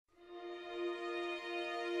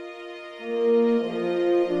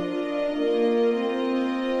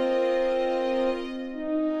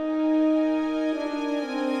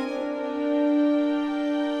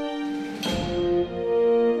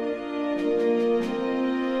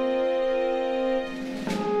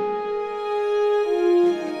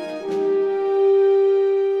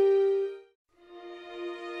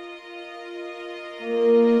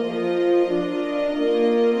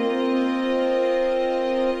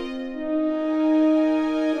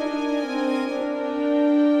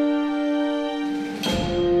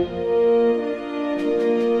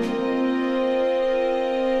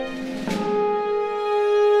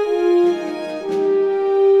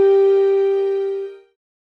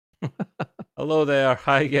Hello there,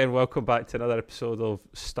 hi again, welcome back to another episode of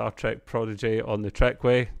Star Trek Prodigy on the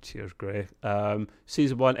Trekway. Cheers, Gray.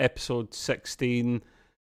 Season 1, episode 16.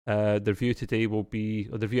 The review today will be,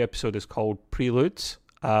 or the review episode is called Preludes.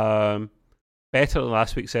 Better than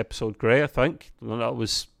last week's episode, Gray, I think. Well, that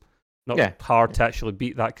was not hard to actually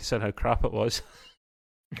beat that considering how crap it was.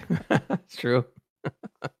 It's true.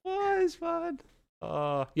 Oh, it's fun.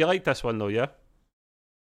 You like this one though, yeah?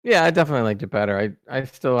 Yeah, I definitely liked it better. I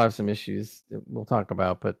still have some issues that we'll talk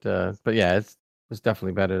about, but yeah, it was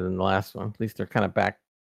definitely better than the last one. At least they're kind of back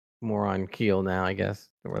more on keel now, I guess,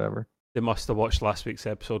 or whatever. They must have watched last week's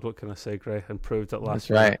episode. What can I say, Gray? And proved it last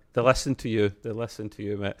week. That's right. They listened to you. They listened to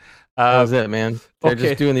you, mate. That was it, man. They're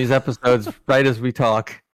just doing these episodes right as we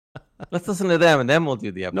talk. Let's listen to them, and then we'll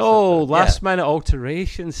do the episode. No, last minute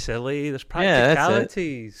alterations, silly. There's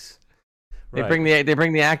practicalities. They bring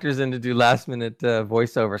the actors in to do last minute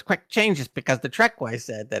voiceovers. Quick changes because the Trekway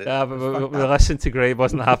said that. Yeah, but we listened to Gray.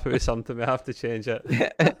 Wasn't happy with something. We have to change it.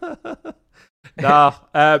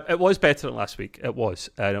 It was better than last week. It was,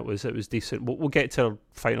 and it was decent. We'll get to our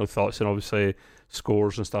final thoughts and obviously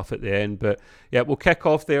scores and stuff at the end. But yeah, we'll kick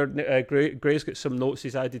off there. Gray's got some notes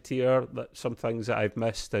he's added here, some things that I've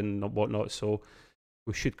missed and whatnot. So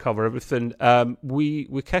we should cover everything.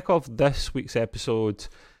 We kick off this week's episode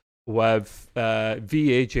with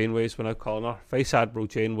VA Janeway, is what I'm calling her, Vice Admiral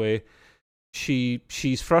Janeway.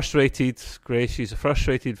 She's frustrated, Gray. She's a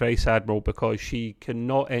frustrated Vice Admiral because she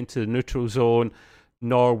cannot enter the neutral zone,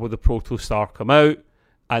 nor will the Protostar come out,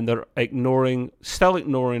 and they're still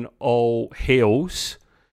ignoring all hails.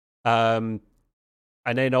 And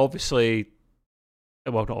then obviously,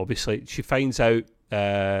 well, not obviously, she finds out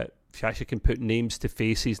she actually can put names to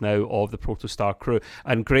faces now of the Protostar crew.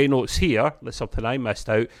 And Gray notes here, that's something I missed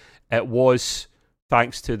out, it was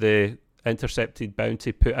thanks to the intercepted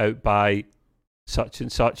bounty put out by such and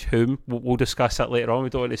such, whom we'll discuss that later on. We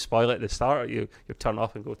don't want to spoil it at the start. You turn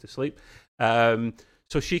off and go to sleep.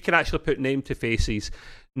 So she can actually put name to faces.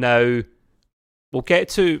 Now, we'll get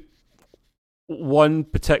to one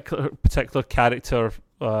particular character,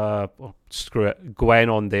 screw it, Gwen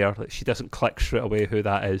on there. She doesn't click straight away who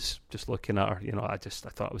that is, just looking at her. I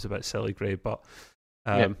thought it was a bit silly, Gray, but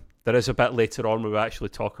there is a bit later on where we actually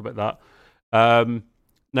talk about that.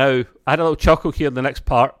 Now, I had a little chuckle here in the next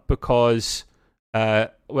part because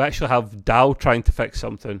we actually have Dal trying to fix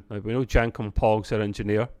something. Now, we know Jankum Pog's our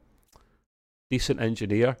engineer, decent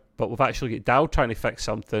engineer, but we've actually got Dal trying to fix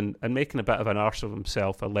something and making a bit of an arse of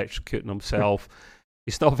himself, electrocuting himself.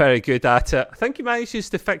 He's not very good at it. I think he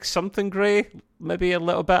manages to fix something, Gray, maybe a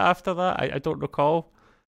little bit after that. I don't recall.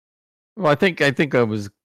 Well, I think it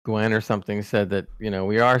was Gwen or something said that,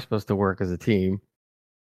 we are supposed to work as a team.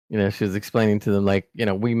 She was explaining to them, like,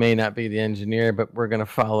 we may not be the engineer, but we're going to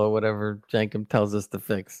follow whatever Jankum tells us to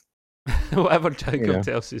fix. Whatever Jankum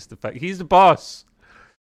tells us to fix. He's the boss.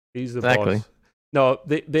 He's the boss. No,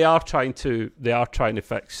 they are trying to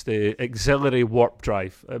fix the auxiliary warp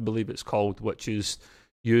drive, I believe it's called, which is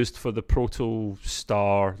used for the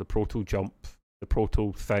Protostar, the Proto jump, the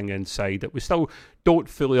Proto thing inside it. We still don't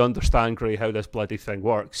fully understand, Gray, how this bloody thing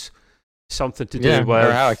works. Something to do with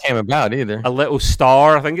or how it came about either. A little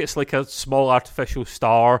star. I think it's like a small artificial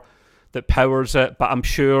star that powers it, but I'm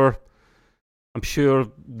sure the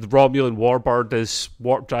Romulan Warbird's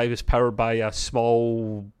warp drive is powered by a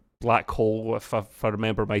small black hole, if I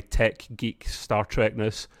remember my tech geek Star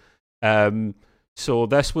Trekness. So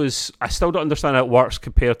this was, I still don't understand how it works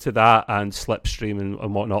compared to that and Slipstream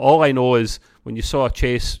and whatnot. All I know is when you saw a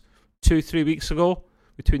chase 2-3 weeks ago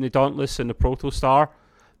between the Dauntless and the Protostar,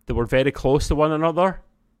 they were very close to one another.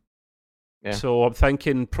 Yeah. So I'm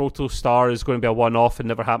thinking Protostar is going to be a one-off and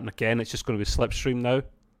never happen again. It's just going to be Slipstream now. Would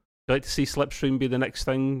you like to see Slipstream be the next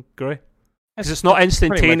thing, Gray? Because it's not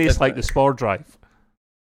instantaneous like the Spore Drive.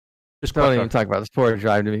 Don't even talk about the Spore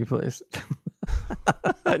Drive to me, please.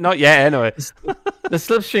 Not yet, anyway. The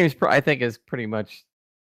Slipstream, I think, is pretty much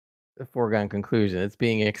a foregone conclusion. It's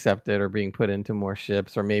being accepted or being put into more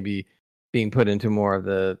ships, or maybe being put into more of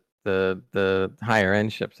the higher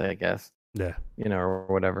end ships, I guess. Yeah. Or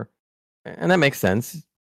whatever. And that makes sense.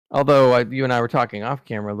 Although you and I were talking off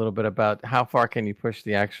camera a little bit about how far can you push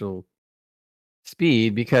the actual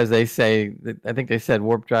speed, because they say I think they said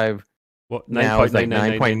warp drive now is like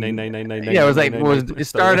 9.9. Yeah, it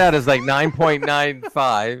started out as like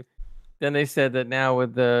 9.95. Then they said that now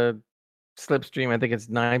with the slipstream, I think it's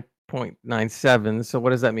 9.97. So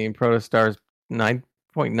what does that mean? Protostar's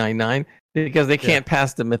 9.99 because they can't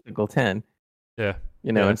pass the mythical 10. Yeah.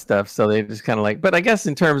 And stuff. So they just kind of like, but I guess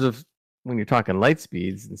in terms of when you're talking light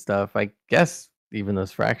speeds and stuff, I guess even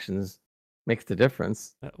those fractions makes the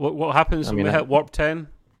difference. What happens when we hit warp 10,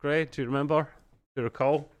 Gray? Do you remember? Do you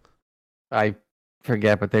recall? I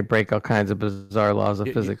forget, but they break all kinds of bizarre laws of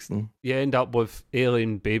physics. And you end up with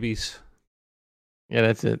alien babies. Yeah,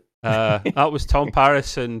 that's it. That was Tom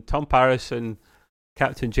Paris and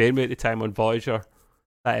Captain Janeway at the time on Voyager.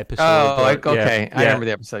 That episode. Oh, okay. I remember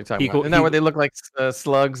the episode you're talking about. Isn't that where they look like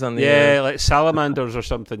slugs on the... like salamanders or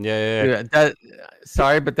something. Yeah.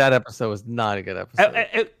 Sorry, but that episode was not a good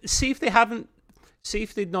episode. See if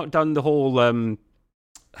they'd not done the whole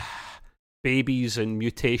babies and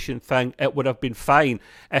mutation thing, it would have been fine.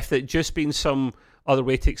 If there'd just been some other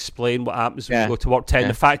way to explain what happens when you go to warp 10.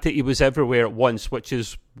 The fact that he was everywhere at once, which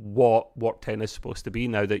is what warp 10 is supposed to be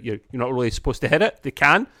now, that you're not really supposed to hit it. They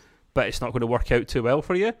can, but it's not going to work out too well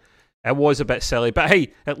for you. It was a bit silly. But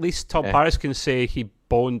hey, at least Tom Paris can say he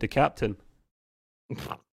boned the captain.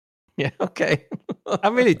 Yeah, okay. I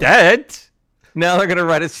mean, he did. Now they're going to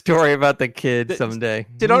write a story about the kid someday.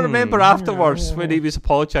 Do you not remember afterwards when he was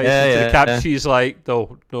apologising to the captain? She's like,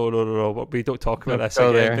 no, we don't talk about this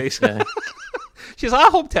again, basically. She's like, I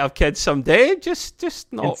hope to have kids someday,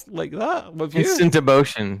 just not like that with you. Instant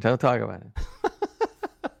emotion. Don't talk about it.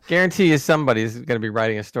 Guarantee you somebody's going to be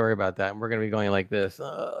writing a story about that, and we're going to be going like this.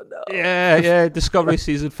 Oh, no. Yeah, Discovery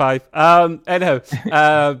Season 5. Anyhow,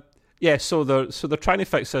 so they're trying to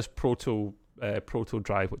fix this proto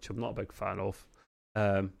drive, which I'm not a big fan of.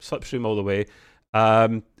 Slipstream all the way.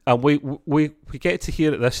 And we get to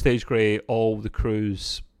hear at this stage, Gray, all the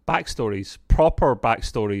crew's backstories, proper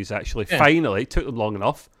backstories, actually. Yeah. Finally, it took them long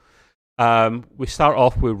enough. We start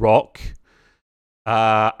off with Rock.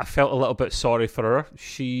 I felt a little bit sorry for her.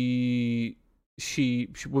 We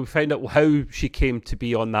find out how she came to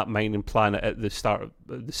be on that mining planet at the start of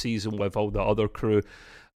the season with all the other crew.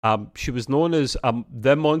 She was known as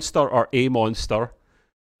the monster or a monster.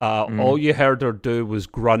 All you heard her do was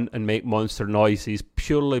grunt and make monster noises,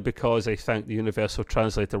 purely because I think the universal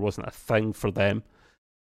translator wasn't a thing for them.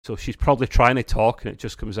 So she's probably trying to talk and it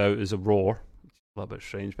just comes out as a roar. A little bit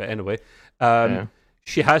strange, but anyway.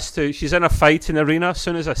 She's in a fighting arena. As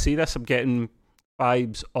soon as I see this, I'm getting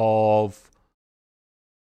vibes of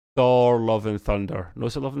Thor, Love and Thunder. No,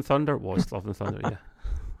 is it Love and Thunder? It was Love and Thunder, yeah.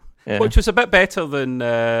 Yeah. Which was a bit better than...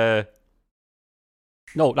 No,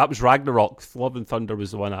 that was Ragnarok. Love and Thunder was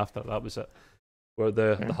the one after. That was it. Where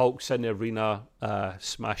the Hulk's in the arena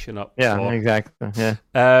smashing up. Yeah, Thor. Exactly. Yeah.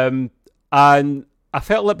 And I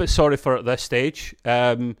felt a little bit sorry for her at this stage.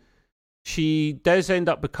 She does end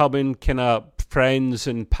up becoming kind of friends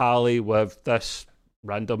and pally with this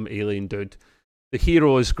random alien dude. The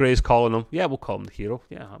hero, as Gray's calling him. Yeah, we'll call him the hero.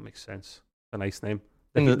 Yeah, that makes sense. A nice name.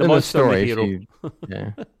 The monster and the hero.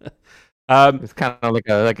 It's kind of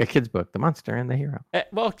like a kid's book, The Monster and the Hero.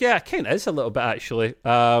 Well, yeah, it kind of is a little bit, actually.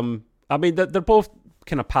 I mean, they're both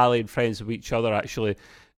kind of pally and friends with each other, actually.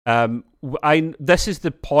 This is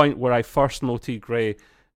the point where I first noted, Gray,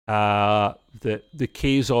 that the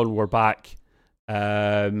Kazon were back.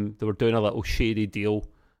 They were doing a little shady deal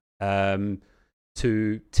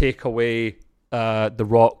to take away the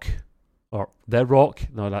Rock. Or the Rock?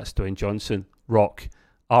 No, that's Dwayne Johnson. Rock.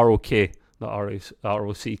 R-O-K. Not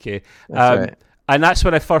R-O-C-K. That's right. And that's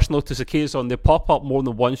when I first noticed the Kazon. They pop up more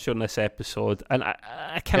than once during this episode. And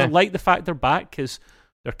I kind of like the fact they're back because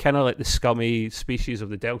they're kind of like the scummy species of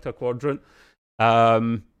the Delta Quadrant.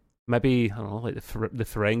 Maybe, I don't know, like the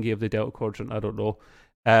Ferengi of the Delta Quadrant. I don't know.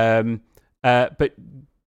 But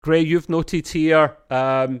Gray, you've noted here,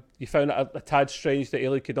 you found it a tad strange that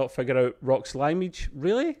Ailey could not figure out Rock's language.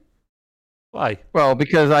 Really? Why? Well,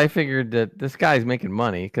 because I figured that this guy's making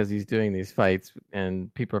money because he's doing these fights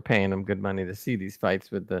and people are paying him good money to see these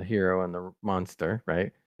fights with the hero and the monster,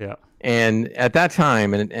 right? Yeah. And at that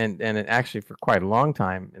time, and it actually for quite a long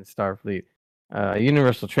time in Starfleet,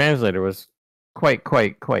 Universal Translator was quite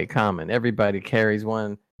common. Everybody carries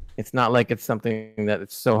one. It's not like it's something that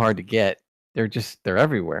it's so hard to get. They're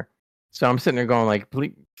everywhere. So I'm sitting there going like,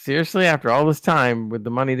 seriously, after all this time with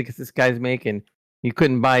the money that this guy's making, you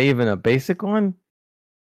couldn't buy even a basic one?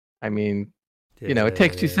 I mean, it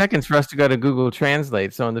takes 2 seconds for us to go to Google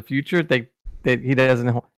Translate. So in the future,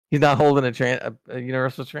 he's not holding a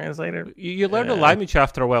universal translator. You learn a language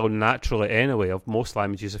after a while naturally anyway, of most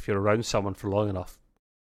languages, if you're around someone for long enough.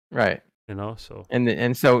 Right. So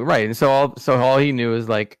so all he knew is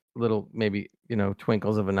like little maybe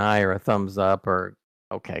twinkles of an eye or a thumbs up or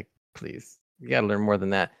okay, please. You got to learn more than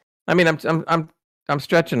that. I mean, I'm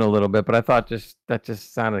stretching a little bit, but I thought that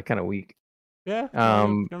just sounded kind of weak. Yeah.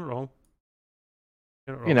 You're not wrong.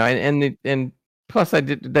 And plus I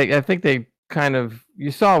think they kind of,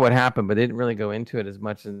 you saw what happened, but they didn't really go into it as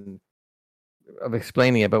much of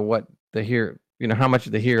explaining it, but what the hero, how much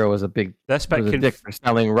the hero was a dick for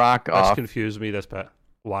selling rock off. That's confused me, this bit.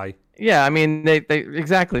 Why? Yeah, I mean, they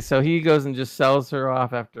exactly. So he goes and just sells her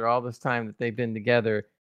off after all this time that they've been together,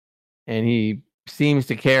 and he seems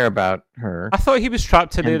to care about her. I thought he was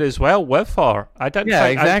trapped in there as well with her. I didn't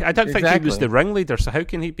think he was the ringleader, so how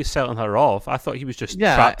can he be selling her off? I thought he was just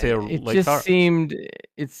trapped there like her.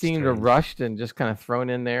 It seemed rushed and just kind of thrown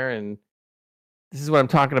in there, and this is what I'm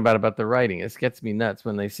talking about the writing. This gets me nuts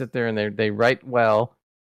when they sit there and they write well,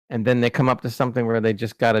 and then they come up to something where they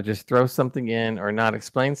just got to just throw something in or not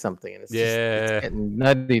explain something, and it's getting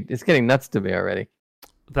nutty. It's getting nuts to me already.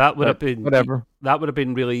 That would have been whatever. That would have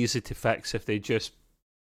been really easy to fix if they just,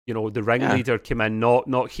 the ringleader came in,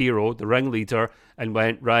 not hero, the ringleader, and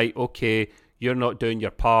went, right, okay, you're not doing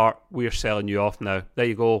your part, we're selling you off now. There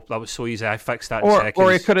you go. That was so easy. I fixed that in seconds.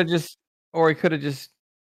 Or he could have just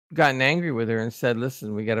gotten angry with her and said,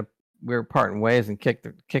 "Listen, we're parting ways," and kick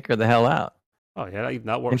her the hell out. Oh yeah,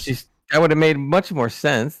 that works. That would have made much more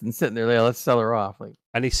sense than sitting there. Let's sell her off.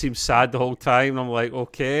 And he seemed sad the whole time. I'm like,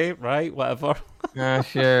 okay, right, whatever.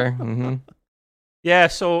 Sure. Mm-hmm. Yeah,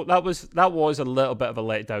 so that was a little bit of a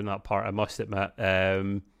letdown, that part, I must admit.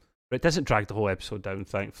 But it doesn't drag the whole episode down,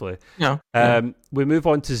 thankfully. No. We move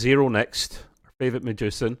on to Zero next, our favourite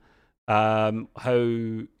Medusan. How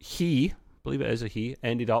he, I believe it is a he,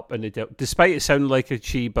 ended up in the despite it sounding like a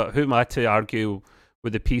she, but who am I to argue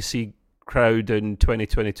with the PC crowd in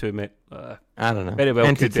 2022, mate? I don't know. Very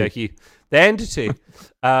well could be a he. The entity.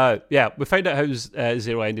 We find out how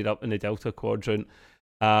Zero ended up in the Delta Quadrant.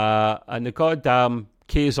 And the goddamn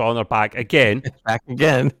Kazon are back again. Back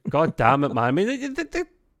again. God damn it, man. I mean, the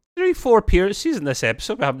 3-4 appearances in this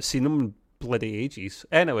episode, we haven't seen them in bloody ages.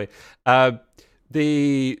 Anyway,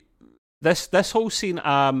 this whole scene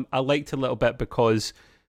I liked a little bit because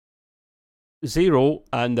Zero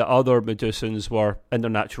and the other Medusans were in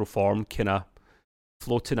their natural form, kind of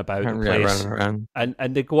floating about the place. Around.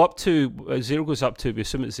 And they go up to, Zero goes up to, we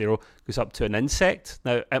assume it's Zero, goes up to an insect.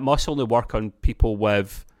 Now, it must only work on people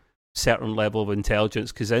with certain level of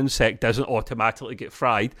intelligence, because the insect doesn't automatically get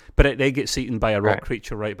fried, but it then gets eaten by a rock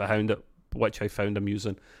creature right behind it, which I found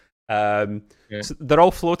amusing. So they're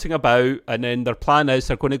all floating about, and then their plan is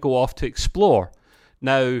they're going to go off to explore.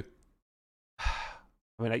 Now,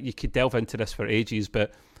 I mean, you could delve into this for ages,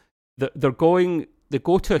 but they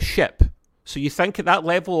go to a ship. So you think at that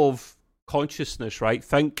level of consciousness, right?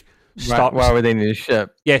 Think why would they need a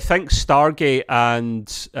ship? Yeah, think Stargate and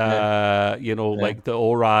like the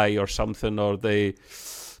Ori or something, or the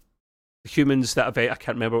humans that have, I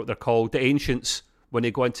can't remember what they're called, the ancients, when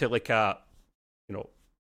they go into like an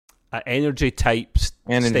energy type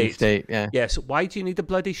state. Yeah. Yes. Why do you need a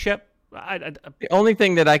bloody ship? The only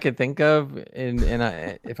thing that I could think of,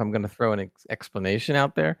 if I'm going to throw an explanation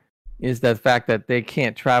out there, is the fact that they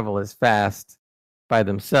can't travel as fast by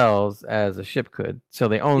themselves as a ship could. So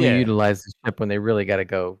they only utilize the ship when they really got to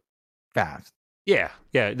go fast. Yeah.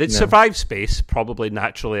 They'd survive space probably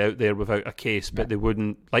naturally out there without a case, but they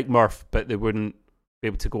wouldn't, like Murph, but they wouldn't be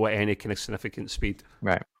able to go at any kind of significant speed.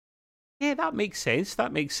 Right. Yeah, that makes sense.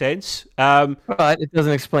 But it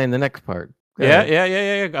doesn't explain the next part. Yeah.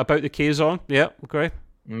 About the Kazon. Yeah, okay.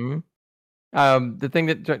 Mm-hmm. The thing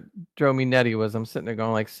that drove me nutty was I'm sitting there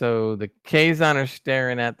going like, so the Kazon are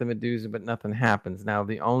staring at the Medusa, but nothing happens. Now,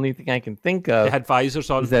 the only thing I can think of... They had visors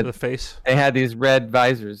on the face. They had these red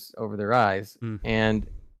visors over their eyes. And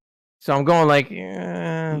so I'm going like,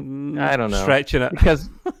 I don't know. Stretching it. Because,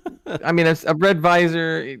 I mean, it's a red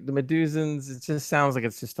visor, the Medusans, it just sounds like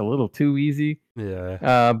it's just a little too easy.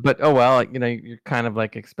 Yeah. But, oh well, you're kind of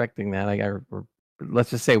like expecting that. Let's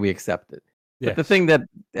just say we accept it. But the thing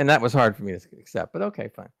and that was hard for me to accept, but okay,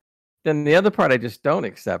 fine. Then the other part I just don't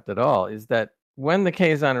accept at all is that when the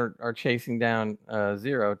Kazon are chasing down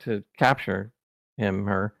Zero to capture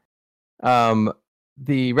her,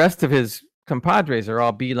 the rest of his compadres are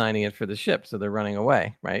all beelining it for the ship, so they're running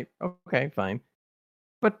away, right? Okay, fine.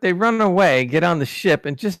 But they run away, get on the ship,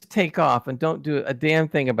 and just take off and don't do a damn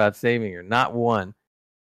thing about saving her, not one.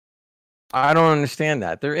 I don't understand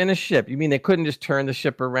that. They're in a ship. You mean they couldn't just turn the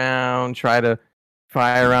ship around, try to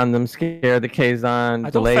fire on them, scare the Kazon,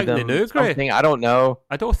 delay them? They knew, something? I don't know.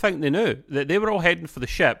 I don't think they knew. They were all heading for the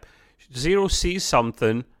ship. Zero sees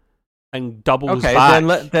something and doubles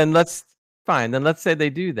back. Then let's fine. Then let's say they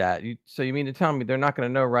do that. So you mean to tell me they're not going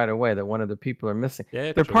to know right away that one of the people are missing?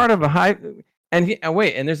 Yeah, they're part of a hive. And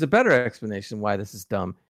wait, and there's a better explanation why this is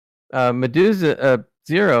dumb. Medusa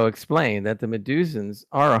Zero explained that the Medusans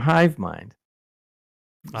are a hive mind,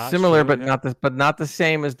 similar true, but not the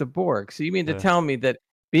same as the Borg. So you mean to tell me that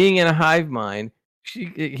being in a hive mind,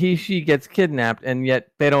 she gets kidnapped, and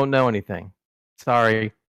yet they don't know anything?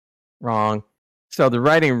 Sorry, wrong. So the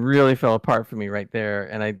writing really fell apart for me right there,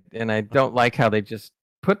 and I don't like how they just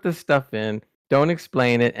put this stuff in, don't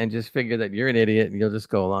explain it, and just figure that you're an idiot and you'll just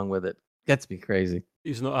go along with it. Gets me crazy.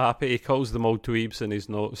 He's not happy. He calls them all dweebs in his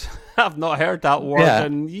notes. I've not heard that word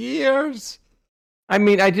in years. I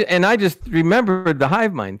mean, I just remembered the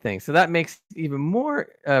hive mind thing, so that makes it even more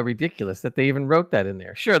ridiculous that they even wrote that in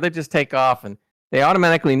there. Sure, they just take off and they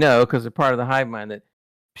automatically know because they're part of the hive mind that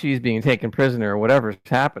she's being taken prisoner or whatever's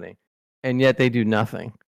happening, and yet they do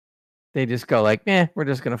nothing. They just go like, we're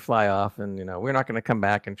just gonna fly off, and we're not gonna come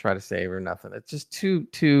back and try to save her. Nothing. It's just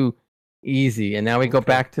too easy. And now we go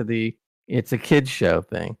back to the it's a kid's show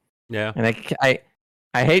thing. Yeah. And I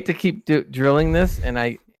hate to keep drilling this, and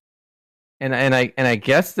I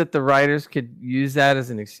guess that the writers could use that as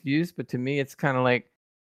an excuse, but to me it's kind of like,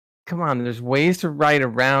 come on, there's ways to write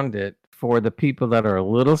around it for the people that are a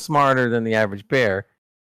little smarter than the average bear,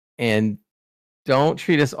 and don't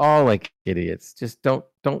treat us all like idiots. Just don't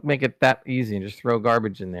make it that easy and just throw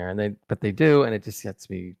garbage in there. But they do, and it just gets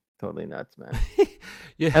me totally nuts, man.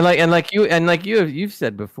 Yeah. And like you've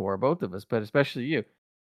said before, both of us, but especially you,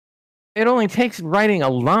 it only takes writing a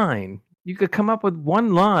line. You could come up with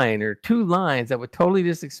one line or two lines that would totally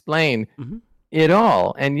just explain it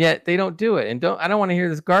all, and yet they don't do it. And I don't want to hear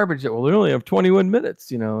this garbage that we only have 21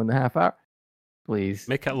 minutes, in the half hour. Please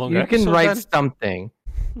make it longer. You can write something.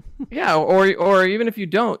 Yeah, or even if you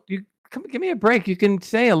don't, give me a break. You can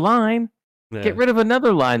say a line. Yeah. Get rid of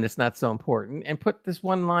another line that's not so important and put this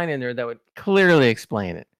one line in there that would clearly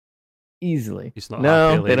explain it easily. He's not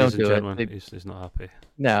happy, they don't do it. He's not happy.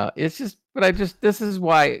 No, it's just. But this is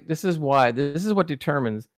what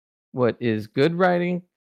determines what is good writing,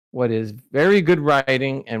 what is very good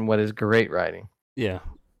writing, and what is great writing. Yeah.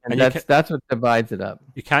 And that's what divides it up.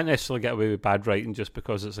 You can't necessarily get away with bad writing just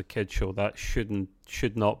because it's a kid show. That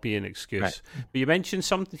should not be an excuse. Right. But you mentioned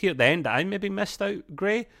something here at the end that I maybe missed out,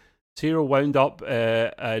 Gray. Zero wound up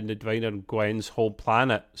in the Diviner and Gwen's whole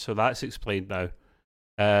planet, so that's explained now.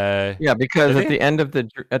 Yeah, because at the end of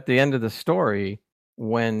the story,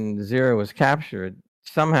 when Zero was captured,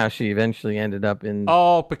 somehow she eventually ended up in.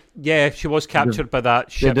 Oh, but yeah, she was captured by that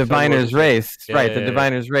ship. The Diviner's race, right? The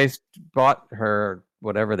Diviner's race bought her.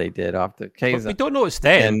 Whatever they did off the Kazon. We don't know it's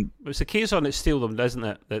them. It's the Kazon that steal them, isn't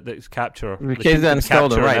it? That's capture. The Kazon stole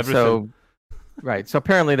them, right? So, right. So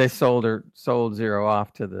apparently they sold Zero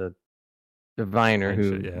off to the Diviner,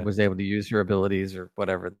 who was able to use her abilities or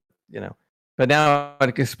whatever, But now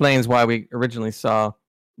it explains why we originally saw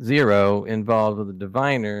Zero involved with the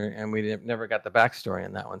Diviner, and we never got the backstory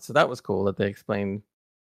in that one. So that was cool that they explained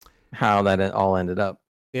how that all ended up.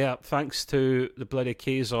 Yeah, thanks to the bloody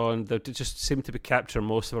Kazon, they just seem to be capturing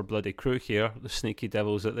most of our bloody crew here, the sneaky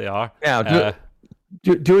devils that they are. Yeah,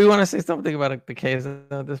 do we want to say something about the Kazon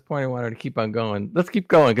at this point? I wanted to keep on going. Let's keep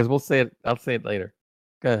going, because we'll say it. I'll say it later.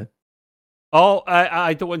 Go ahead. Oh,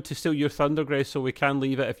 I don't want to steal your thunder, Grace, so we can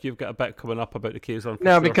leave it if you've got a bit coming up about the Kazon.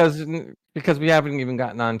 No, sure. because we haven't even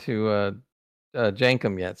gotten on to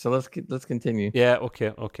Jankum yet, so let's continue. Yeah,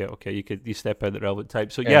 okay. You step out the relevant time.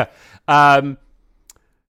 So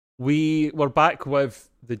we were back with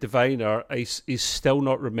the Diviner. He's still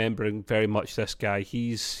not remembering very much, this guy.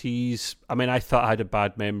 He's. I mean, I thought I had a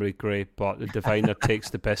bad memory, Gray, but the Diviner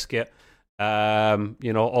takes the biscuit.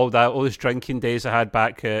 All those drinking days I had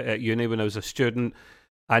back at uni when I was a student,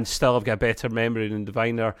 and still I've got a better memory than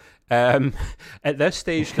Diviner. At this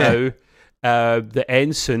stage now, the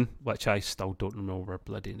ensign, which I still don't remember her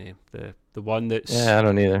bloody name, the one that's I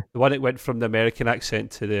don't either. The one that went from the American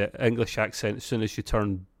accent to the English accent as soon as you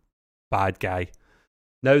turn bad guy.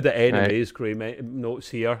 Now the enemies, Gray notes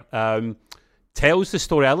here, tells the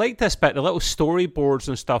story. I like this bit, the little storyboards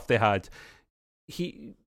and stuff they had.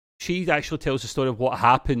 She actually tells the story of what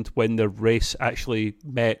happened when the race actually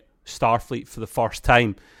met Starfleet for the first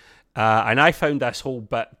time. And I found this whole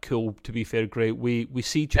bit cool, to be fair, Gray. We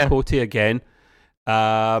see Chakotay again.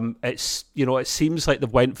 It seems like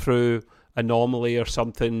they've went through anomaly or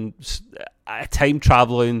something, a time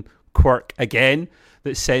traveling quirk again.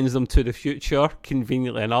 that sends them to the future,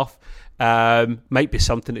 conveniently enough. Might be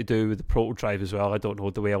something to do with the protodrive as well. I don't know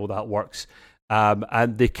the way all that works.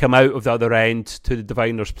 And they come out of the other end to the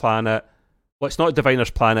Diviner's planet. Well, it's not a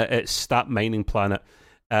Diviner's planet, it's that mining planet.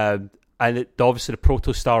 And obviously the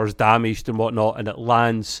protostar is damaged and whatnot, and it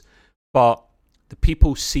lands. But the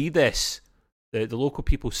people see this. The local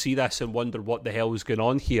people see this and wonder what the hell is going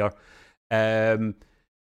on here.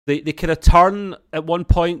 They kind of turn at one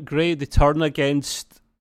point, Gray. They turn against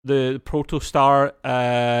the protostar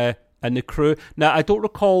and the crew. Now, I don't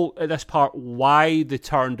recall at this part why they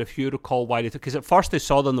turned, if you recall why they took, because at first they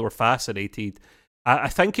saw them, they were fascinated. I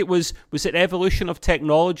think it was it evolution of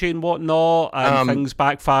technology and whatnot, and things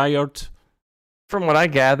backfired? From what I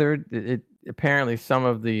gathered, it apparently some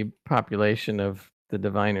of the population of the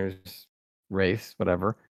Diviners race,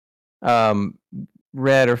 whatever,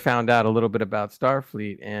 read or found out a little bit about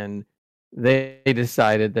Starfleet, and they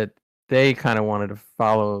decided that they kind of wanted to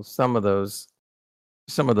follow some of those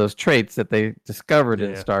traits that they discovered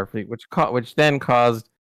in Starfleet, which then caused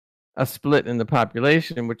a split in the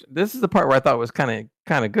population. Which this is the part where I thought was kind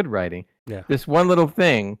of good writing. Yeah, this one little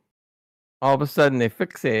thing, all of a sudden they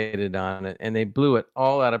fixated on it and they blew it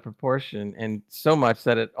all out of proportion, and so much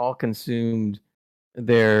that it all consumed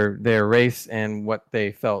their race and what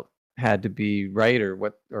they felt had to be right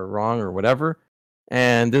or wrong or whatever.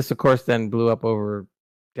 And this, of course, then blew up over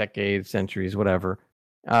decades, centuries, whatever,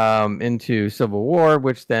 into civil war,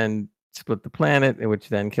 which then split the planet, which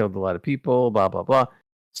then killed a lot of people, blah, blah, blah.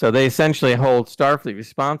 So they essentially hold Starfleet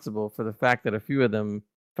responsible for the fact that a few of them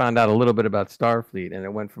found out a little bit about Starfleet, and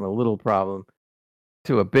it went from a little problem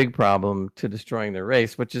to a big problem to destroying their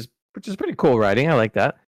race, which is pretty cool writing. I like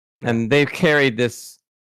that. And they've carried this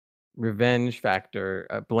revenge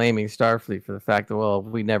factor, blaming Starfleet for the fact that, well, if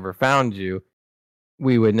we never found you,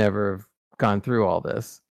 we would never have gone through all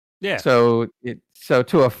this. Yeah. So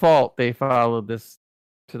to a fault, they followed this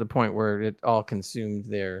to the point where it all consumed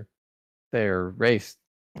their race,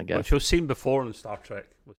 I guess. Which we've seen before in Star Trek.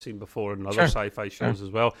 We've seen before in other sci-fi shows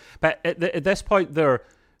as well. But at this point,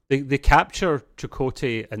 they capture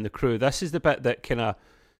Chakotay and the crew. This is the bit that kind of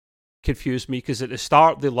confused me, because at the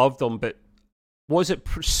start they loved them, but was it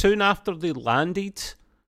soon after they landed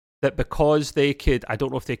that because they could, I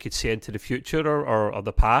don't know if they could see into the future or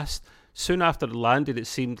the past, soon after they landed it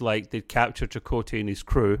seemed like they'd captured Chakotay and his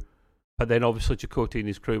crew, but then obviously Chakotay and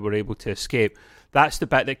his crew were able to escape. That's the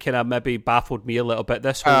bit that kind of maybe baffled me a little bit.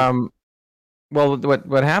 This whole... Well,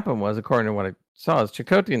 what happened was, according to what I saw, is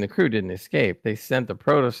Chakotay and the crew didn't escape. They sent the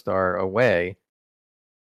protostar away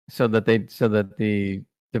so that the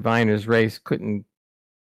Diviner's race couldn't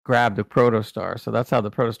grab the protostar. So that's how the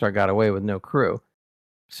protostar got away with no crew.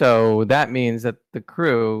 So that means that the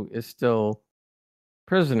crew is still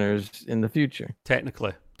prisoners in the future.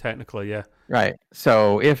 Technically, yeah. Right.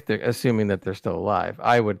 So if they're assuming that they're still alive,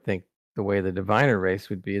 I would think the way the Diviner race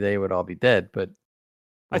would be, they would all be dead, but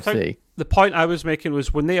we'll I think see. The point I was making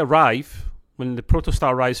was when they arrive, when the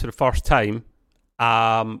protostar arrives for the first time,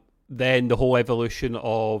 then the whole evolution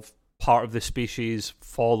of part of the species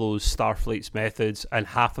follows Starfleet's methods and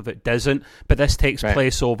half of it doesn't. But this takes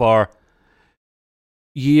place over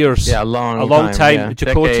years. Yeah, a long time. Yeah.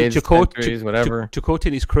 Decades, whatever. Chakotay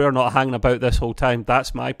and his crew are not hanging about this whole time.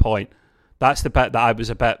 That's my point. That's the bit that I was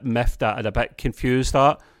a bit miffed at and a bit confused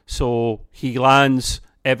at. So he lands,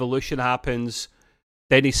 evolution happens,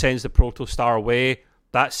 then he sends the protostar away.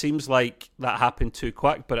 That seems like that happened too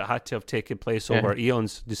quick, but it had to have taken place over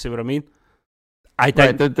eons. Do you see what I mean?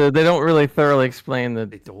 They don't really thoroughly explain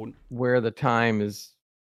where the time is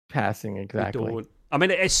passing exactly. They don't. I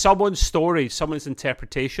mean, it's someone's story, someone's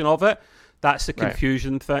interpretation of it. That's the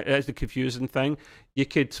confusion thing. That's the confusing thing. You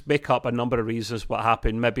could make up a number of reasons what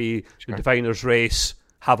happened. Maybe the Diviner's race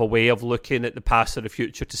have a way of looking at the past or the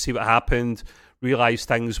future to see what happened, realize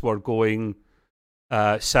things were going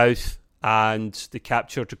south, and they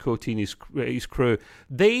capture Chakotay and his crew.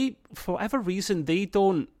 They, for whatever reason, they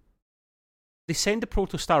send the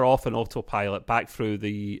protostar off in autopilot back through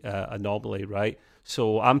the anomaly, right?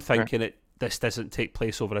 So I'm thinking this doesn't take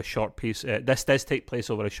place over a short piece. This does take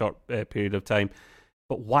place over a short period of time.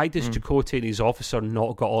 But why does Chakotay and his officer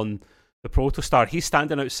not get on the protostar? He's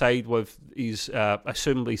standing outside with his,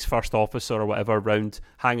 assumably his first officer or whatever, round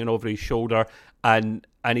hanging over his shoulder, and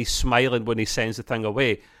he's smiling when he sends the thing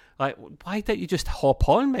away. Like, why didn't you just hop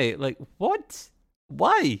on, mate? Like, what?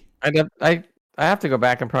 Why? I have to go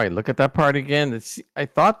back and probably look at that part again. I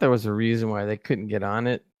thought there was a reason why they couldn't get on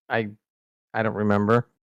it. I don't remember.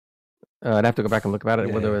 I'd have to go back and look about it.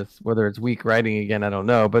 Yeah. Whether it's weak writing again, I don't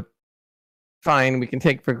know. But fine, we can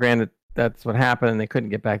take for granted that's what happened, and they couldn't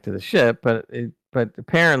get back to the ship. But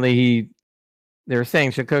apparently they were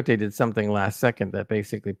saying Chakotay did something last second that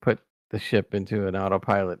basically put the ship into an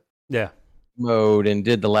autopilot mode and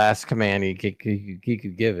did the last command he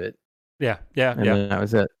could give it. Yeah. And then that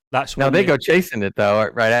was it. That's now they go chasing it though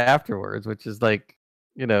right afterwards, which is like,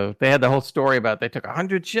 they had the whole story about they took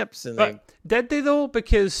 100 ships and did they though?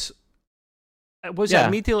 Because was it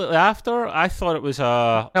immediately after? I thought it was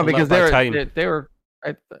because they were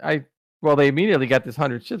they immediately got this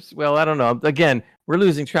 100 ships. Well, I don't know. Again, we're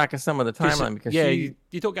losing track of some of the timeline because you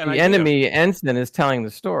don't get an idea. Enemy ensign is telling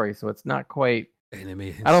the story, so it's not quite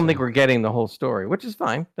enemy. I don't think we're getting the whole story, which is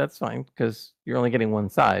fine. That's fine because you're only getting one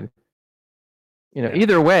side.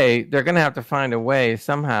 Either way, they're going to have to find a way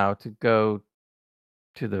somehow to go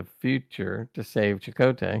to the future to save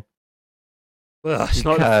Chakotay. Well,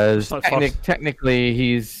 technically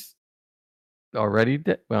he's already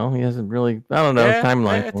dead. Well, he hasn't really. I don't know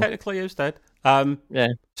timeline. Yeah, technically he was dead. As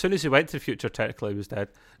soon as he went to the future, technically he was dead.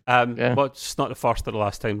 But it's not the first or the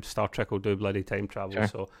last time Star Trek will do bloody time travel. Sure.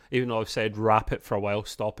 So even though I've said wrap it for a while,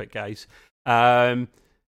 stop it, guys. That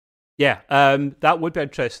would be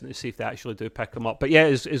interesting to see if they actually do pick him up. But yeah,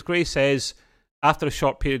 as Gray says, after a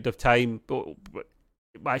short period of time,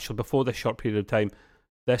 actually before this short period of time,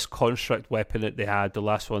 this construct weapon that they had, the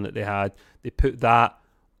last one that they had, they put that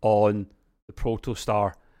on the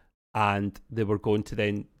Protostar, and they were going to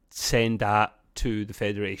then send that to the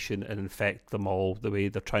Federation and infect them all the way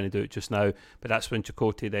they're trying to do it just now. But that's when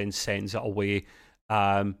Chakotay then sends it away.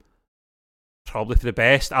 Probably for the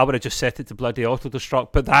best. I would have just set it to bloody auto-destruct,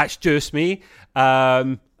 but that's just me.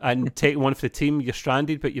 And take one for the team. You're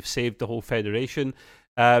stranded, but you've saved the whole Federation.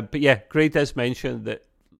 But yeah, Gray does mention that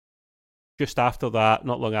just after that,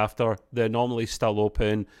 not long after, the anomaly's still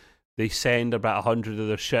open. They send about 100 of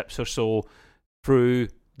their ships or so through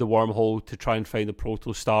the wormhole to try and find the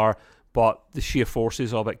Protostar, but the sheer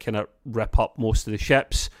forces of it kind of rip up most of the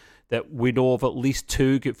ships. That we know of at least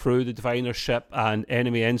 2 get through the Diviner ship, and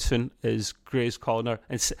enemy ensign is Gray's calling her.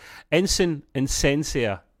 Ensign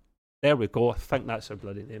Insensia. There we go. I think that's her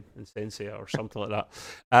bloody name, Insensia or something like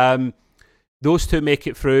that. Those 2 make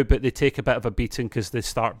it through, but they take a bit of a beating because they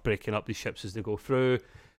start breaking up these ships as they go through.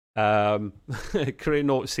 Gray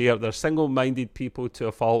notes here, they're single-minded people to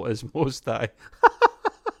a fault as most die.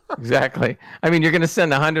 Exactly. I mean, you're going to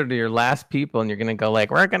send 100 of your last people, and you're going to go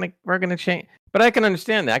like, we're going to change. But I can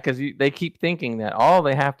understand that because they keep thinking that all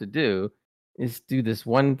they have to do is do this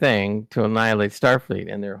one thing to annihilate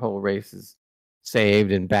Starfleet, and their whole race is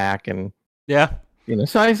saved and back. And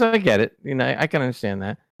so I get it. I can understand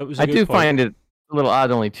that. I do find it a little odd.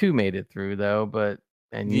 Only 2 made it through, though.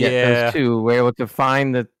 And yet those 2 were able to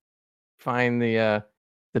find the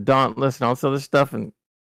Dauntless and all this other stuff, and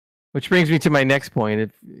which brings me to my next point.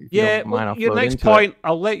 If you don't mind, your next point,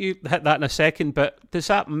 I'll let you hit that in a second. But does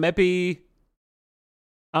that maybe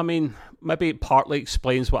it partly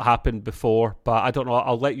explains what happened before, but I don't know.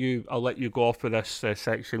 I'll let you go off with this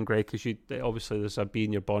section, Greg, because obviously there's a bee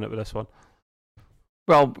in your bonnet with this one.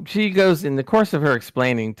 Well, she goes in the course of her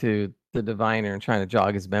explaining to the Diviner and trying to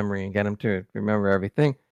jog his memory and get him to remember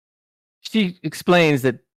everything. She explains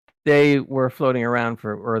that they were floating around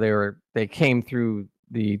they came through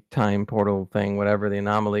the time portal thing, whatever the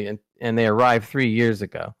anomaly, and they arrived 3 years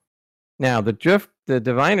ago. Now the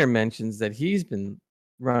Diviner mentions that he's been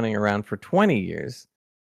running around for 20 years,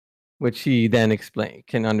 which he then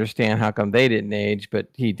can understand how come they didn't age, but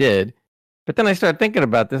he did. But then I started thinking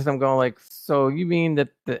about this, and I'm going like, so you mean that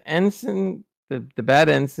the ensign, the bad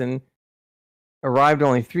ensign, arrived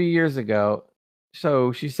only 3 years ago?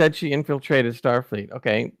 So she said she infiltrated Starfleet.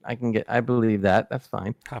 Okay, I believe that. That's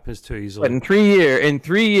fine. Happens too easily. But in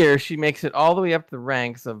 3 years, she makes it all the way up the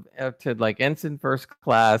ranks to like ensign first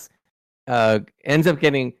class. Ends up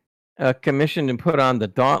getting commissioned and put on the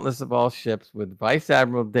Dauntless of all ships with Vice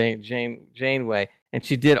Admiral Janeway, and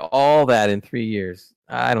she did all that in 3 years.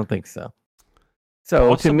 I don't think so. So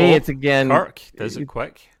Possible. To me, it's again Kirk does it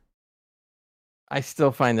quick. I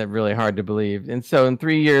still find that really hard to believe. And so in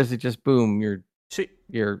 3 years, it just boom. You're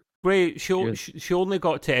Great. She only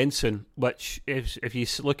got to ensign, which if you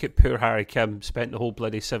look at poor Harry Kim, spent the whole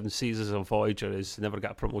bloody 7 seasons on Voyager, has never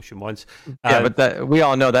got a promotion once. But we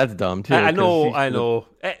all know that's dumb too. I know.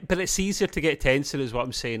 But it's easier to get to ensign, is what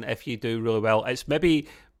I'm saying. If you do really well, it's maybe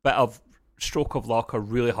a bit of stroke of luck or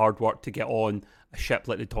really hard work to get on a ship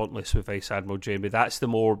like the Dauntless with Vice Admiral Jamie. That's the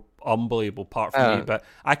more unbelievable part for me. But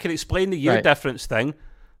I can explain the year difference thing.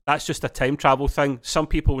 That's just a time travel thing. Some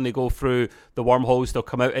people, when they go through the wormholes, they'll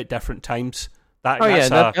come out at different times. That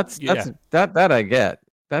I get.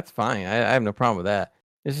 That's fine. I have no problem with that.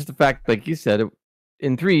 It's just the fact, like you said,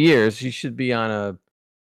 in 3 years, you should be on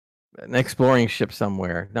an exploring ship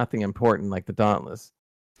somewhere. Nothing important like the Dauntless.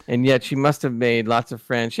 and yet she must have made lots of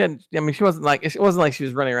friends. It wasn't like she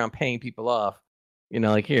was running around paying people off.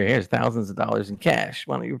 Like here's thousands of dollars in cash.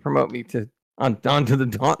 Why don't you promote me onto the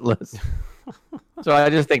Dauntless? So I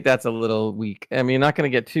just think that's a little weak. I mean, you're not going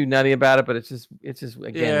to get too nutty about it, but it's just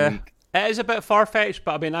again weak. It is a bit far fetched,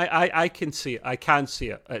 but I mean, I can see it. I can see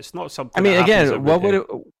it. It's not something. I mean, again, what would it?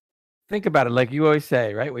 Think about it, like you always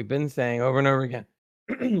say, right? We've been saying over and over again.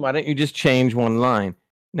 Why don't you just change one line?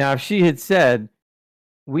 Now, if she had said,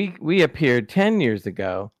 "We appeared 10 years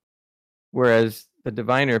ago," whereas the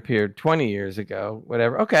diviner appeared 20 years ago,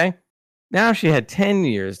 whatever. Okay, now she had 10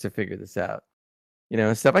 years to figure this out,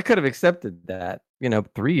 and stuff. I could have accepted that.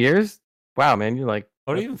 3 years. Wow, man, you're like,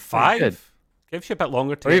 or even 5. Gives you a bit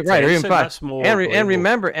longer to get right, or even 5. That's more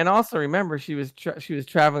and also remember, she was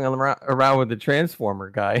traveling around with the Transformer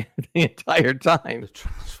guy the entire time. The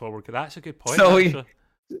Transformer guy. That's a good point.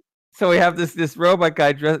 So we have this robot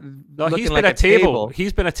guy dressed. No, he's been a table.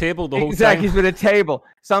 He's been a table the whole time. Exactly, he's been a table.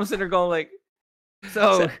 So I'm sitting there going like,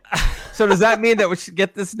 so does that mean that we should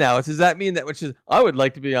get this now? Does that mean that I would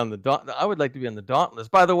like to be on the Dauntless?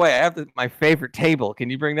 By the way, I have my favorite table.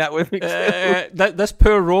 Can you bring that with me? This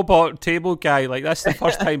poor robot table guy, like that's the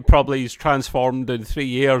first time probably he's transformed in 3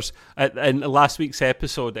 years. In last week's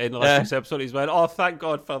episode, he's went, "Oh, thank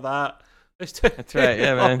God for that." That's right,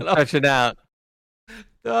 yeah, man. Touch it out.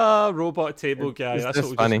 Robot table guy. That's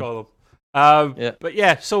what we funny. just call him. But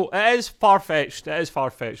yeah, so it is far fetched.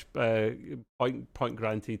 Point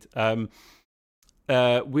granted.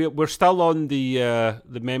 We're still on the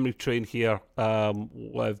memory train here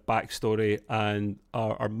with backstory, and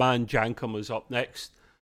our man Jankum is up next.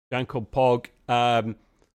 Jankum Pog.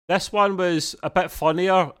 This one was a bit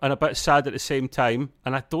funnier and a bit sad at the same time,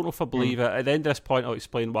 and I don't know if I believe it. At the end of this point, I'll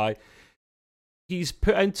explain why. He's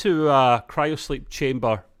put into a cryosleep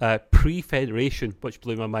chamber pre-Federation, which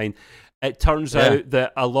blew my mind. It turns out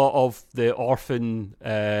that a lot of the orphan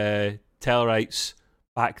Tellarites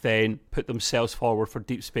back then put themselves forward for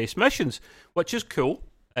deep space missions, which is cool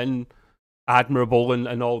and admirable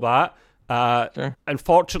and all that. Sure.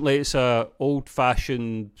 Unfortunately, it's a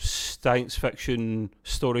old-fashioned science fiction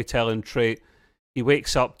storytelling trait. He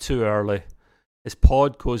wakes up too early. His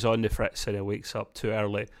pod goes on the fritz and he wakes up too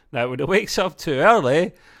early. Now, when he wakes up too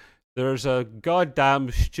early, there's a goddamn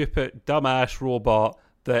stupid, dumbass robot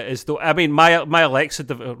that is... my Alexa...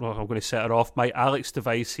 I'm going to set her off. My Alex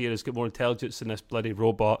device here has got more intelligence than this bloody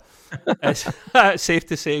robot. It's safe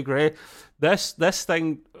to say, Gray. This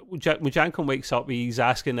thing... When Jankum wakes up, he's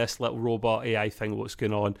asking this little robot AI thing what's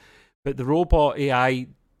going on. But the robot AI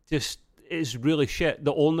just... is really shit.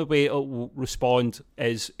 The only way it will respond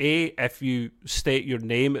is A, if you state your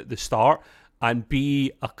name at the start, and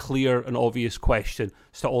B, a clear and obvious question.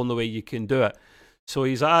 It's the only way you can do it. So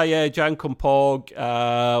he's, Jankum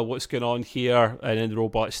Pog, what's going on here? And then the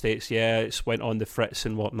robot states, it's went on the fritz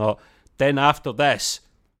and whatnot. Then after this,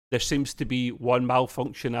 there seems to be one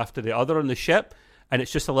malfunction after the other on the ship, and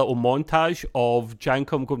it's just a little montage of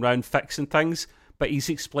Jankum going around fixing things, but he's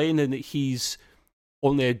explaining that he's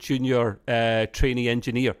only a junior trainee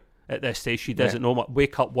engineer at this stage. She doesn't know.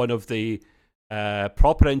 Wake up one of the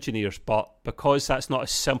proper engineers, but because that's not a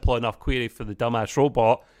simple enough query for the dumbass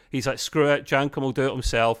robot, he's like, screw it, Jankum will do it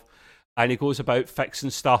himself. And he goes about fixing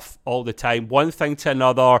stuff all the time, one thing to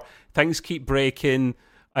another. Things keep breaking,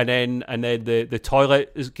 and then the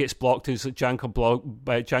toilet gets blocked. Is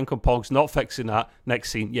Jankum Pog's not fixing that. Next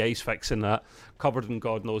scene, he's fixing that, covered in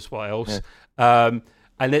God knows what else. And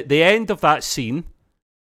at the end of that scene,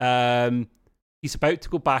 he's about to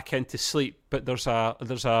go back into sleep, but there's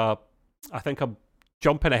a I think I'm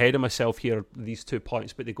jumping ahead of myself here, these 2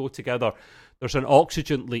 points, but they go together. There's an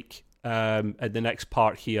oxygen leak in the next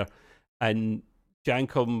part here, and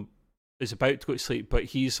Jankum is about to go to sleep, but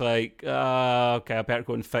he's like, okay, I better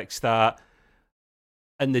go and fix that.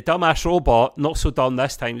 And the dumbass robot, not so dumb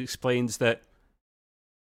this time, explains that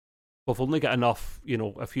we've only got enough,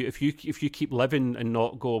 if you keep living and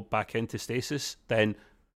not go back into stasis, then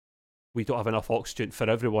we don't have enough oxygen for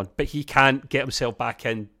everyone. But he can't get himself back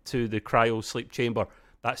into the cryo sleep chamber.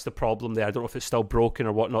 That's the problem there. I don't know if it's still broken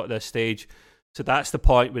or whatnot at this stage. So that's the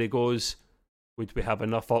point where he goes, would we have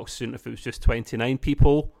enough oxygen if it was just 29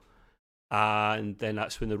 people? And then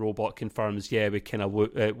that's when the robot confirms, we kind of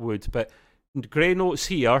would. But Grey notes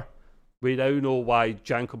here, we now know why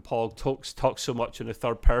Jankum Pog talks so much in the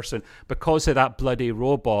third person. Because of that bloody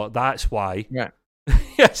robot, that's why. Yeah.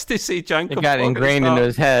 He has to say Jankum Pog. It got ingrained into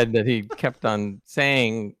his head that he kept on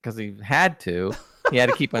saying, because he had to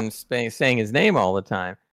keep on saying his name all the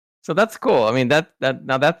time. So that's cool. I mean,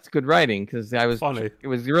 now that's good writing, because it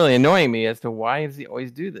was really annoying me as to why does he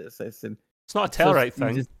always do this. I said, it's not a Tellurite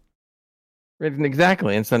thing.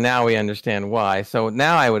 Exactly. And so now we understand why. So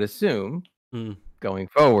now I would assume going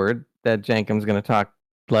forward that Jankum's going to talk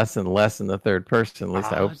less and less in the third person. At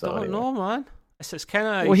least I hope so. I don't know, man. It's kind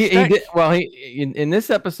of well. He did. Well, in this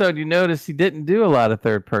episode, you notice he didn't do a lot of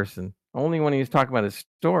third person. Only when he was talking about his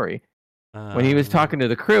story. When he was talking to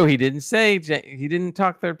the crew, he didn't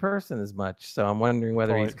talk third person as much. So I'm wondering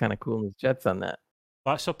whether he's kind of cooling his jets on that.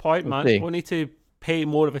 That's the point, man. See. We need to pay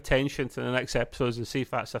more of attention to the next episodes and see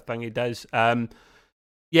if that's a thing he does. That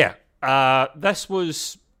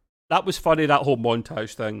was funny, that whole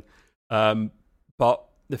montage thing. But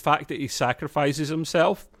the fact that he sacrifices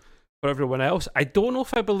himself for everyone else, I don't know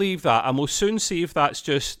if I believe that, and we'll soon see if that's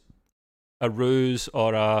just a ruse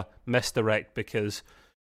or a misdirect, because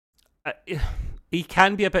he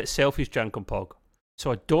can be a bit selfish, Jankum Pog.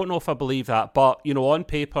 So I don't know if I believe that, but on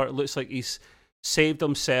paper it looks like he's saved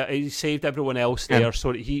himself. He saved everyone else there,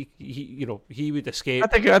 so that he would escape.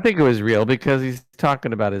 I think it was real because he's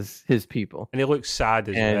talking about his people, and he looks sad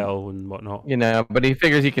as well and whatnot. But he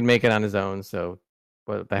figures he can make it on his own. So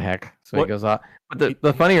what the heck? So he goes off. But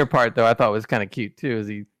the funnier part, though, I thought was kind of cute too,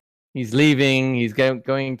 is he's leaving. He's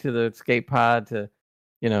going to the escape pod to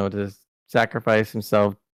sacrifice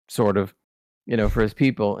himself, sort of. For his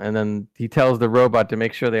people, and then he tells the robot to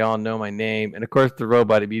make sure they all know my name, and of course the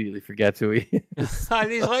robot immediately forgets who he is. And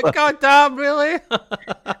he's like, "God damn, really?"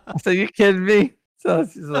 So you kidding me? So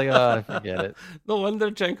it's just like, oh, I forget it. No wonder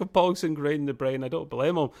Jankum Pog's ingrained in the brain. I don't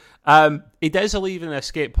blame him. He does leave in the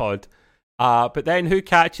escape pod, but then who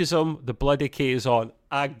catches him? The bloody K is on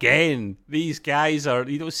again. These guys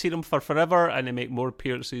you don't see them for forever, and they make more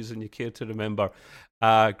appearances than you care to remember.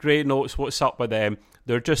 Great notes. What's up with them?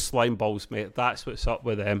 They're just slime balls, mate. That's what's up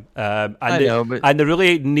with them. And they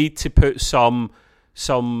really need to put some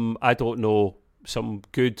I don't know, some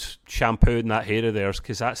good shampoo in that hair of theirs,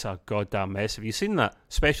 because that's a goddamn mess. Have you seen that?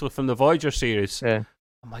 Especially from the Voyager series. Yeah.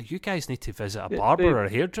 I'm like, you guys need to visit a barber or a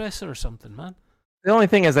hairdresser or something, man. The only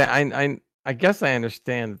thing is, I guess I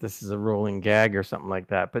understand that this is a rolling gag or something like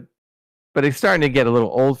that, but it's starting to get a little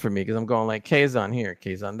old for me, because I'm going like, K's on here,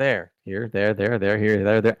 K's on there, here, there,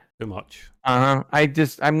 here, there. Too much.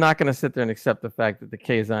 I'm not going to sit there and accept the fact that the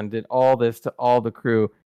Kazon did all this to all the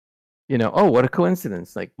crew. Oh, what a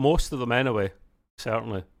coincidence! Like most of them, anyway.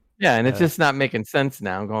 Certainly. Yeah, and it's just not making sense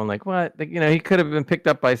now. I'm going like, what? Like, he could have been picked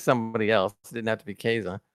up by somebody else. It didn't have to be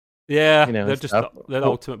Kazon. Yeah, they're just they're the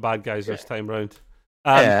ultimate bad guys this time round.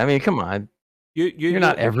 I mean, come on. You're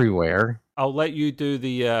not everywhere. I'll let you do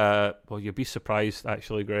the. Well, you'll be surprised,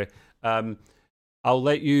 actually, Gray. I'll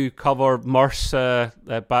let you cover Murph's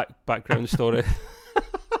background story.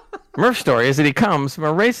 Murph's story is that he comes from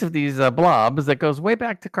a race of these blobs that goes way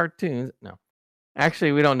back to cartoons. No,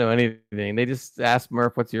 actually, we don't know anything. They just ask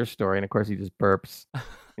Murph, "What's your story?" And of course, he just burps.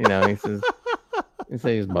 He says, "He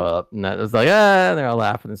says burp," and that was like, they're all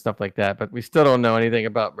laughing and stuff like that. But we still don't know anything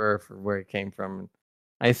about Murph or where he came from.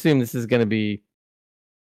 I assume this is going to be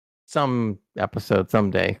some episode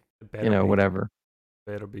someday. Whatever.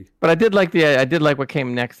 Better be. But I did like what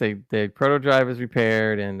came next. The proto drive is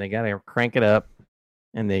repaired, and they gotta crank it up,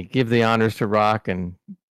 and they give the honors to Rock, and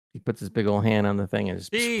he puts his big old hand on the thing, and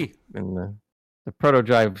the proto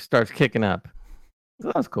drive starts kicking up. So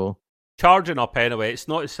that was cool. Charging up anyway. It's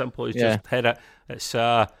not as simple as just hit it. It's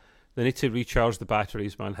they need to recharge the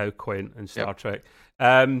batteries, man. How quaint in Star Trek.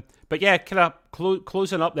 But yeah, kind of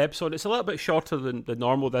closing up the episode. It's a little bit shorter than the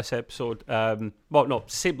normal this episode. Well, no,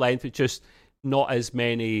 same length. It's just not as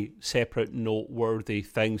many separate noteworthy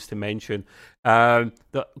things to mention. The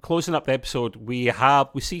closing up the episode, we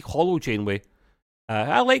see Hollow Janeway.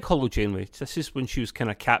 I like Hollow Janeway. This is when she was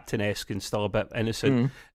kind of captain-esque and still a bit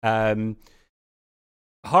innocent.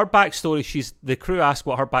 Her backstory, the crew asked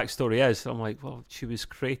what her backstory is. I'm like, well, she was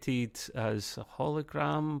created as a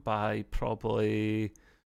hologram by probably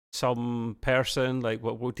some person. Like,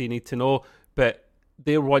 what do you need to know? But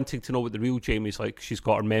they're wanting to know what the real Jamie's like. She's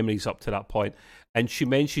got her memories up to that point, and she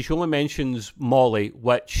only mentions Molly,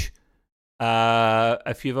 which,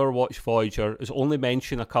 if you've ever watched Voyager, is only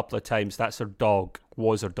mentioned a couple of times. That's her dog.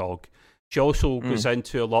 Was her dog. She also goes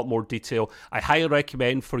into a lot more detail. I highly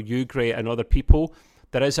recommend for you, Gray, and other people.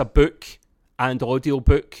 There is a book and audio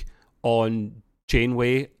book on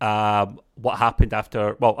Janeway. What happened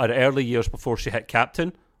after? Well, her early years before she hit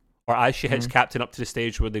Captain. Or as she hits Captain up to the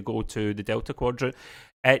stage where they go to the Delta Quadrant.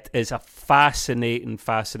 It is a fascinating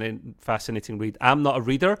read. I'm not a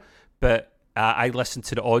reader, but I listened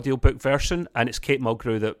to the audiobook version, and it's Kate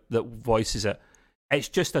Mulgrew that voices it. It's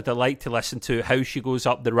just a delight to listen to how she goes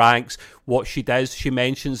up the ranks, what she does. She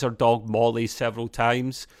mentions her dog Molly several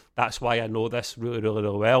times. That's why I know this really, really,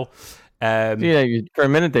 really well. For a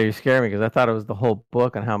minute there, you scared me because I thought it was the whole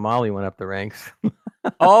book on how Molly went up the ranks.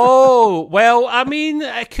 Oh well, I mean,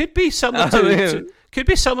 it could be similar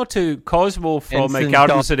to Cosmo from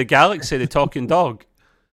Guardians of the Galaxy, the talking dog.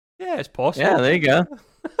 Yeah, it's possible. Yeah, there you go.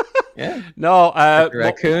 Yeah. No, the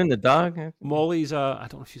raccoon, the dog. Molly's I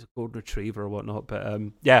don't know if she's a golden retriever or whatnot, but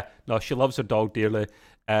yeah, no, she loves her dog dearly.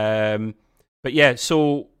 But yeah,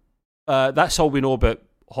 so that's all we know about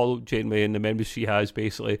Hollow Janeway and the memories she has.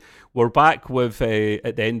 Basically, we're back with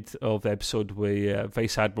at the end of the episode with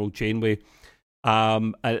Vice Admiral Janeway.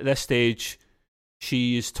 And at this stage,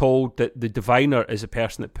 she is told that the Diviner is the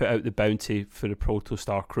person that put out the bounty for the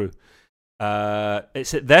Protostar crew.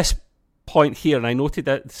 It's at this point here, and I noted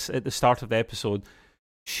that at the start of the episode,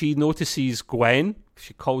 she notices Gwen.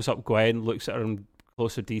 She calls up Gwen, looks at her in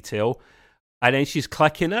closer detail, and then she's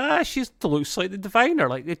clicking, she looks like the Diviner.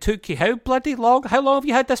 Like, it took you how bloody long? How long have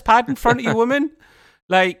you had this pad in front of you, woman?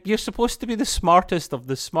 Like, you're supposed to be the smartest of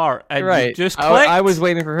the smart, and you just clicked. I was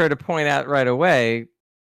waiting for her to point out right away,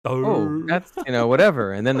 that's,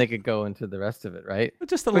 whatever, and then they could go into the rest of it, right?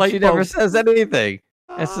 Just a but light she bulb. Never says anything.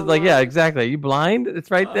 It's just like, yeah, exactly. Are you blind?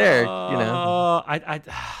 It's right there,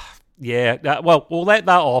 Yeah, well, we'll let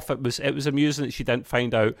that off. It was amusing that she didn't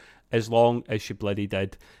find out as long as she bloody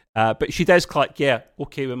did. But she does click, yeah,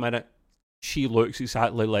 okay, wait a minute. She looks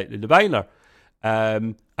exactly like the Diviner.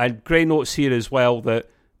 And Gray notes here as well that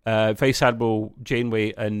Vice Admiral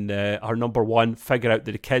Janeway and her number one figure out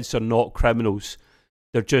that the kids are not criminals.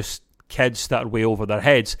 They're just kids that are way over their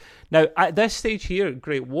heads. Now, at this stage here,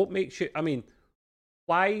 Gray, what makes you... I mean,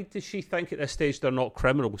 why does she think at this stage they're not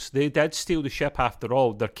criminals? They did steal the ship after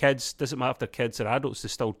all. They're kids. Doesn't matter if they're kids or adults. They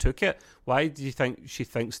still took it. Why do you think she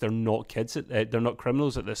thinks they're not kids? They're not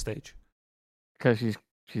criminals at this stage? Because she's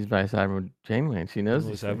Vice Admiral Janeway and she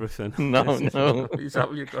knows everything. No. Is that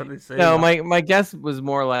what you're going to say? No, my guess was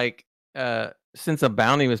more like since a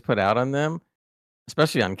bounty was put out on them,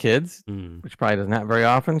 especially on kids, which probably doesn't happen very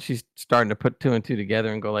often, she's starting to put two and two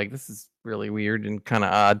together and go like, this is really weird and kind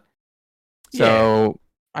of odd. So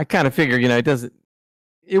I kind of figure,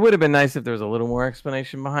 it would have been nice if there was a little more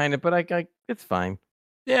explanation behind it, but I it's fine.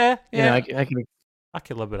 Yeah. I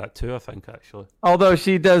could live with that too, I think, actually. Although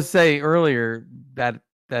she does say earlier that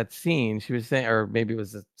scene, she was saying, or maybe it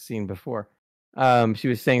was a scene before, she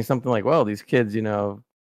was saying something like, well, these kids, she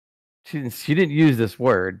didn't use this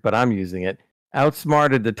word, but I'm using it,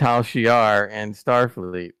 outsmarted the Tal Shiar and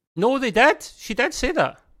Starfleet. No, they did. She did say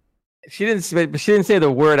that. She didn't say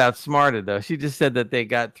the word outsmarted though. She just said that they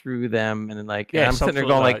got through them, and then I'm sitting there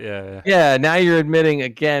going yeah. Now you're admitting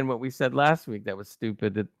again what we said last week that was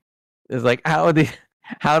stupid. It's like how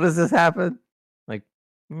does this happen? Like,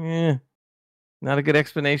 not a good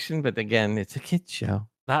explanation. But again, it's a kids show.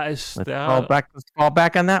 That is. Let's fall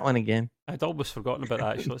back on that one again. I'd almost forgotten about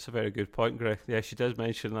that. Actually, that's a very good point, Greg. Yeah, she does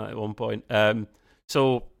mention that at one point.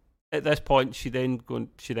 So at this point, she then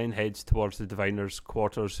heads towards the Diviner's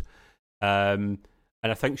quarters. And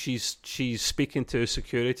I think she's speaking to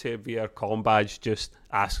security via her comm badge, just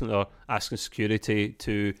asking security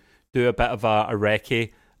to do a bit of a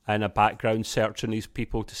recce and a background search on these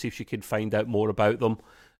people to see if she could find out more about them.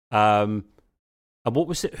 And what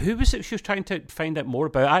was it? Who was it she was trying to find out more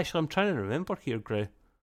about? Actually, I'm trying to remember here, Gray.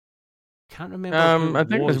 Can't remember. I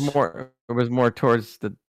think it was more towards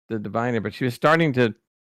the Diviner, but she was starting to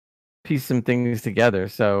piece some things together.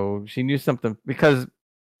 So she knew something because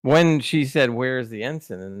when she said, "Where's the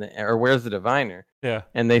ensign?" or "Where's the Diviner?" Yeah,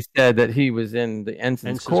 and they said that he was in the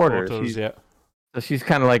ensign's quarters. So she's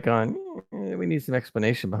kind of like we need some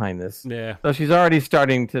explanation behind this. Yeah. So she's already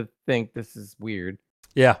starting to think this is weird.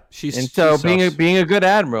 Yeah, being a good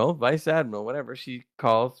admiral, vice admiral, whatever, she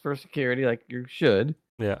calls for security like you should.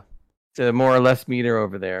 Yeah. To more or less meet her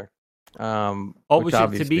over there.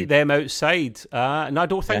 Obviously to meet them outside. I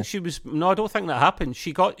don't think that happened.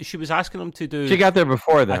 She was asking them to do. She got there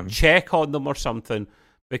before them. A check on them or something,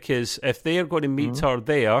 because if they are going to meet her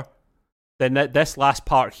there, then this last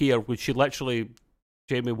part here, which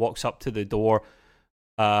Jamie walks up to the door.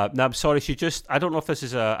 Now I'm sorry, I don't know if this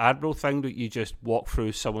is a admiral thing that you just walk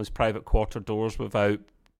through someone's private quarter doors without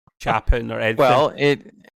chapping or anything. Well,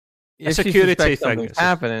 a security thing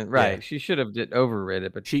happening, right? Yeah. She should have overrid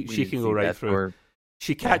it, but she can go right through.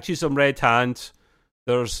 She catches them red hands.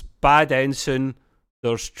 There's bad ensign.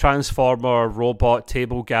 There's transformer, robot,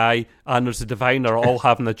 table guy, and there's the Diviner all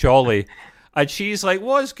having a jolly. And she's like,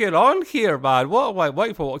 "What's going on here, man? What have I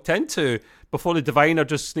walked into?" Before the diviner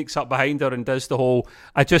just sneaks up behind her and does the whole.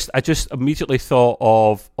 I just immediately thought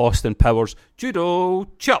of Austin Powers judo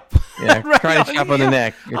chop. Yeah, right? karate chop on the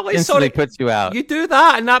neck. It I'm like, instantly puts you out. You do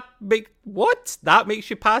that, and that makes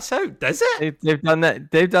you pass out, does it? They've done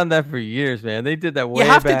that. They've done that for years, man. They did that way You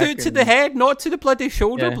have back to do it to the head, not to the bloody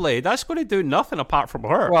shoulder Yeah. blade. That's going to do nothing apart from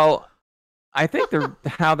hurt. Well, I think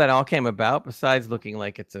how that all came about, besides looking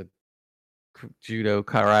like it's a judo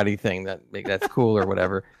karate thing that's cool or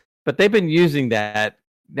whatever, but they've been using that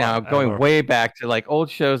now going way back to like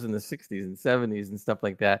old shows in the 60s and 70s and stuff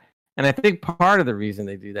like that. And I think part of the reason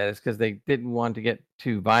they do that is because they didn't want to get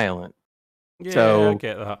too violent. Yeah, so I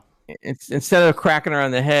get that. It's instead of cracking her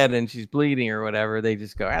on the head and she's bleeding or whatever, they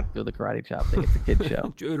just go do the karate chop thing. It's a kid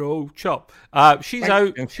show. Judo chop. She's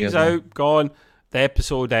out. She's out. Gone. The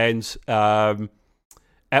episode ends.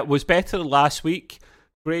 It was better than last week.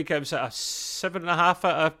 Gray gives it a 7.5 out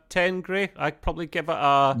of 10. Gray, I'd probably give it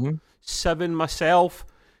a 7 myself.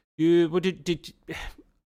 Did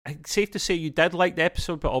safe to say you did like the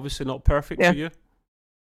episode, but obviously not perfect for you.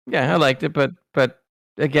 Yeah, I liked it, but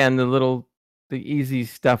again, the easy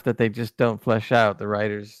stuff that they just don't flesh out, the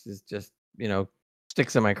writers is just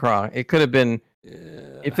sticks in my craw. It could have been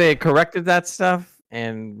if they had corrected that stuff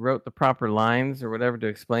and wrote the proper lines or whatever to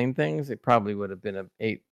explain things, it probably would have been an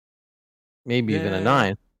 8, maybe even a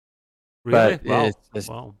 9. Really? But it's just,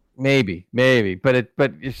 maybe, but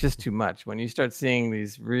it's just too much when you start seeing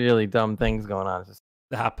these really dumb things going on.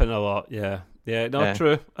 They happen a lot. Yeah, not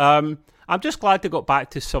true. I'm just glad they got back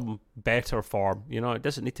to some better form. It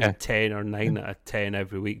doesn't need to be 10 or 9 out of 10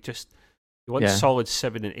 every week. Just you want solid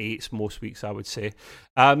 7 and 8s most weeks, I would say.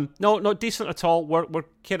 No, not decent at all. We're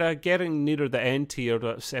kind of getting nearer the end here.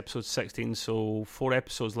 That's episode 16, so 4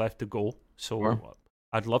 episodes left to go. So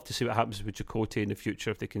I'd love to see what happens with Chakotay in the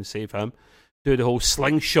future if they can save him. Do the whole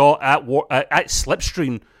slingshot at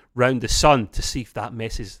Slipstream round the sun to see if that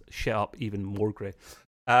messes shit up even more, Gray.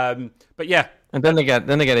 But yeah. And then they got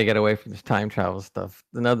to get away from this time travel stuff.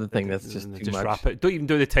 Another thing that's just too much. Wrap it. Don't even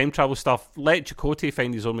do the time travel stuff. Let Chakotay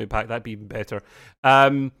find his own way back. That'd be even better.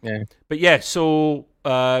 But yeah, so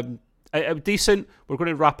decent. We're going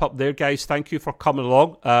to wrap up there, guys. Thank you for coming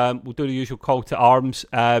along. We'll do the usual call to arms.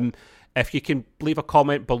 If you can leave a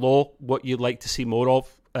comment below what you'd like to see more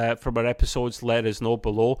of from our episodes, let us know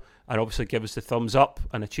below. And obviously give us the thumbs up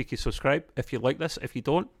and a cheeky subscribe if you like this. If you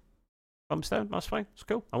don't, thumbs down. That's fine. It's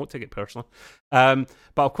cool. I won't take it personally. But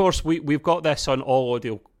of course, we've got this on all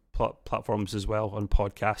audio platforms as well, on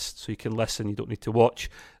podcasts. So you can listen. You don't need to watch.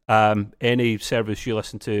 Any service you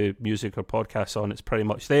listen to music or podcasts on, it's pretty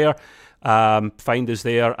much there. Find us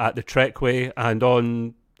there at The Trekway and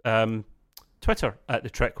on Twitter at The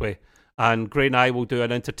Trekway. And Gray and I will do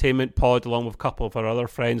an entertainment pod along with a couple of our other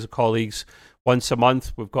friends and colleagues once a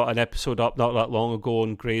month. We've got an episode up not that long ago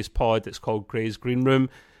on Gray's pod. It's called Gray's Green Room.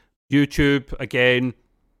 YouTube, again.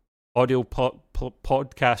 Audio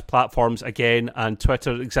podcast platforms, again. And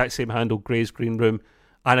Twitter, exact same handle, Gray's Green Room.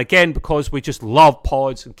 And again, because we just love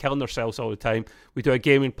pods and killing ourselves all the time, we do a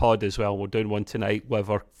gaming pod as well. We're doing one tonight with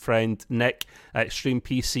our friend Nick at Extreme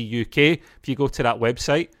PC UK. If you go to that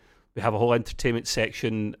website, we have a whole entertainment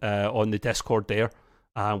section on the Discord there,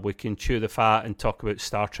 and we can chew the fat and talk about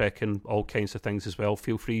Star Trek and all kinds of things as well.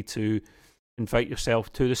 Feel free to invite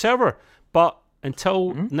yourself to the server. But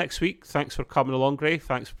until next week, thanks for coming along, Gray.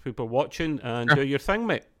 Thanks for people watching, and do your thing,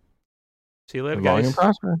 mate. See you later, guys. Long and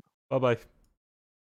prosper. Bye-bye.